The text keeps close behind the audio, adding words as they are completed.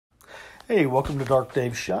Hey, welcome to Dark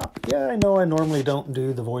Dave's shop. Yeah, I know I normally don't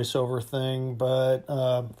do the voiceover thing, but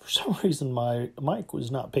for some reason my mic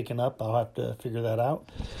was not picking up. I'll have to figure that out.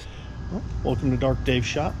 Well, welcome to Dark Dave's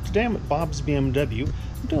shop. Today I'm at Bob's BMW.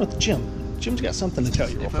 I'm doing it with Jim. Jim's got something to tell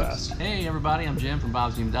you real fast. Hey everybody, I'm Jim from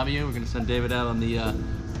Bob's BMW. We're going to send David out on the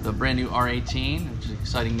brand new R18, which is an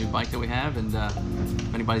exciting new bike that we have. And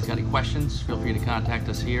if anybody's got any questions, feel free to contact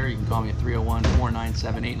us here. You can call me at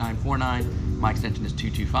 301-497-8949. My extension is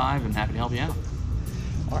 225. I'm happy to help you out.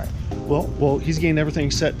 All right. Well, he's getting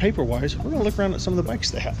everything set paper-wise. We're going to look around at some of the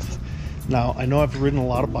bikes they have. Now, I know I've ridden a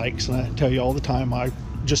lot of bikes, and I tell you all the time, I'm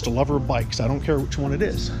just a lover of bikes. I don't care which one it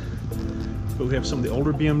is. But we have some of the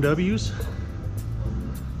older BMWs.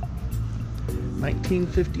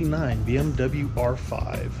 1959 BMW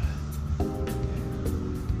R18.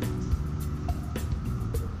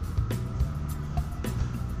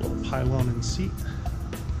 Little pylon and seat.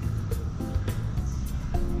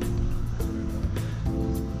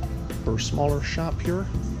 For a smaller shop here,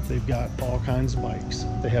 they've got all kinds of bikes.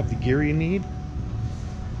 They have the gear you need.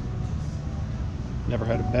 Never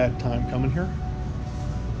had a bad time coming here.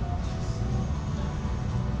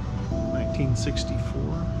 1964,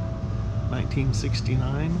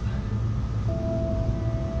 1969,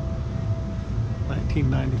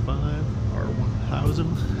 1995 R1000,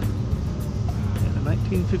 and a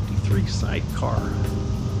 1953 sidecar.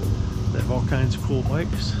 They have all kinds of cool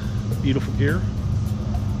bikes, beautiful gear.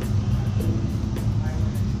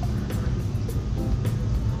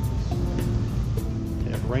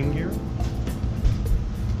 They have rain gear,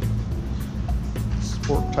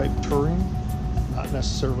 sport type touring. Not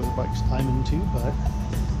necessarily the bikes I'm into, but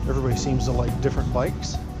everybody seems to like different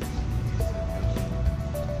bikes.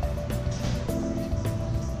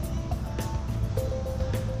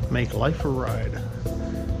 Make life a ride.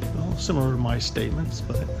 Well, similar to my statements,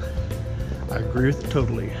 but I agree with it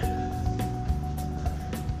totally.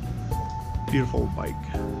 Beautiful bike.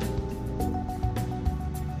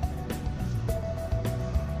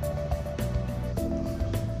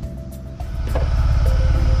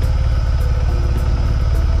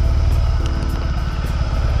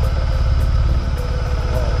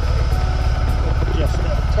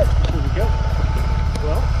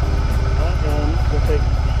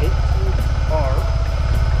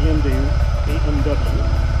 BMW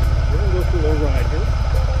We're going to go for a little ride here.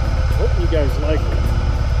 Hope you guys like it.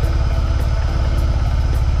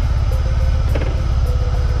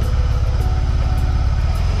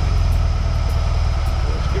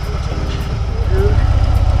 Let's give her a touch here.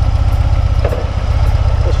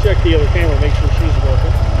 Let's check the other camera, make sure she's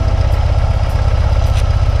working.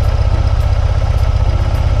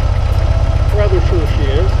 Rather sure she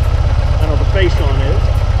is. I know the face on is.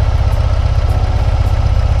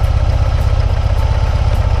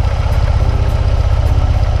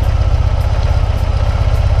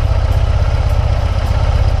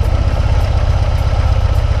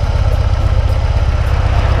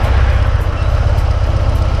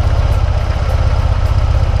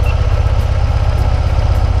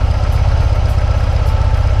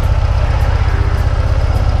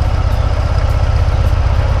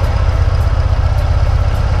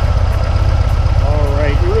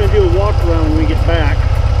 Around when we get back.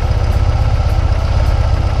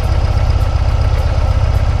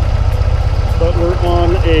 But we're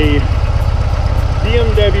on a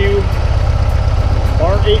BMW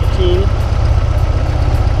R18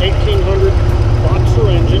 1800 boxer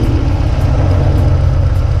engine.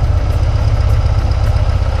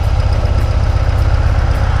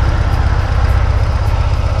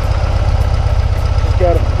 It's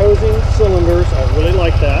got opposing cylinders. I really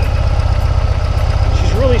like that.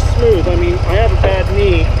 Really smooth. I mean, I have a bad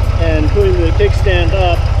knee, and putting the kickstand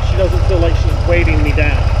up, she doesn't feel like she's weighting me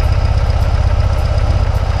down.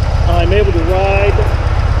 I'm able to ride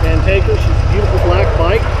and take her. She's a beautiful black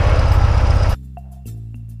bike.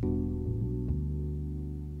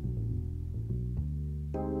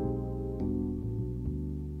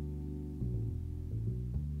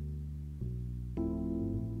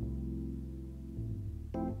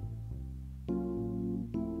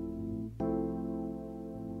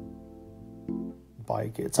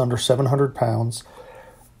 Bike. It's under 700 pounds.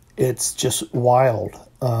 It's just wild.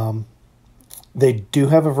 They do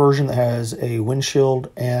have a version that has a windshield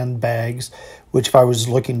and bags, which if I was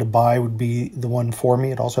looking to buy would be the one for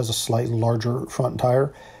me. It also has a slightly larger front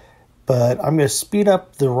tire. But I'm going to speed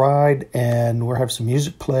up the ride and we'll have some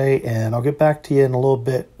music play, and I'll get back to you in a little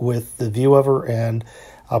bit with the view of her, and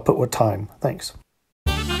I'll put what time. Thanks.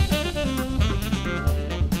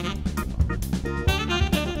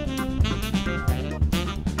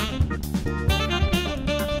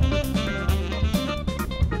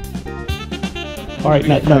 All right,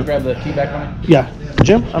 now grab the key back on me. Yeah,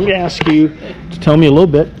 Jim, I'm going to ask you to tell me a little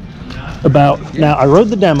bit about. Now, I rode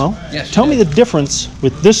the demo. Yes. Tell me the difference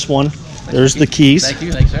with this one. There's the keys. Thank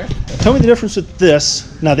you, thanks, sir. Tell me the difference with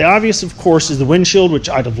this. Now, the obvious, of course, is the windshield, which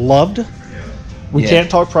I'd have loved. We can't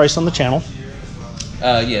talk price on the channel.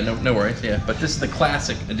 Yeah, no worries. Yeah, but this is the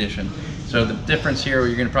classic edition. So the difference here,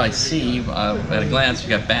 you're going to probably see at a glance, you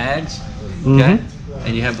got bags, okay,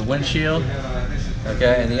 and you have the windshield,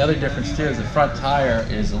 okay. And the other difference too is the front tire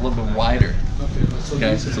is a little bit wider.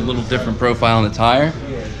 Okay, so it's a little different profile on the tire.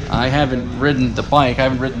 I haven't ridden the bike. I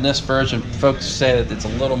haven't ridden this version. Folks say that it's a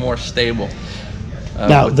little more stable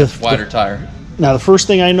Now with the wider tire. Now, the first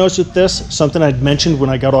thing I noticed with this, something I'd mentioned when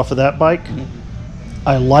I got off of that bike,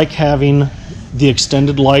 I like having the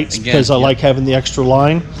extended lights because I like having the extra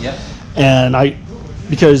line. Yep. And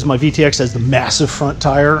because my VTX has the massive front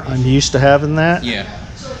tire, I'm used to having that. Yeah.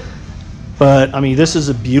 But I mean, this is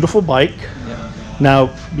a beautiful bike. Yep.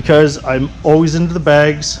 Now, because I'm always into the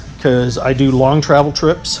bags, because I do long travel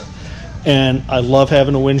trips, and I love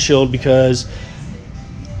having a windshield because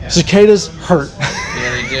cicadas hurt.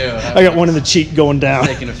 Yeah, they do. I got one in the cheek going down.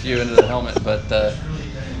 Taking a few into the helmet, but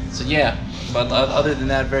so yeah. But other than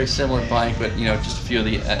that, very similar bike, but you know, just a few of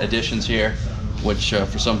the additions here, which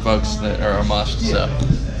for some folks that are a must. So,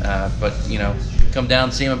 but you know, come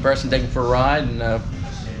down, see them in person, take them for a ride, and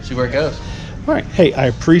see where it goes. All right. Hey, I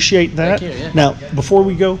appreciate that. Thank you, yeah. Now, before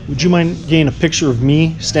we go, would you mind getting a picture of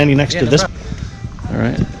me standing next to this? All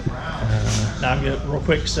right. Now, I'm going to real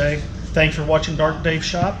quick say thanks for watching Dark Dave's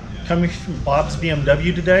Shop. Coming from Bob's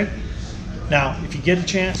BMW today. Now, if you get a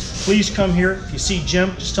chance, please come here. If you see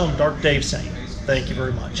Jim, just tell him Dark Dave sent you. Thank you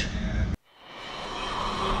very much.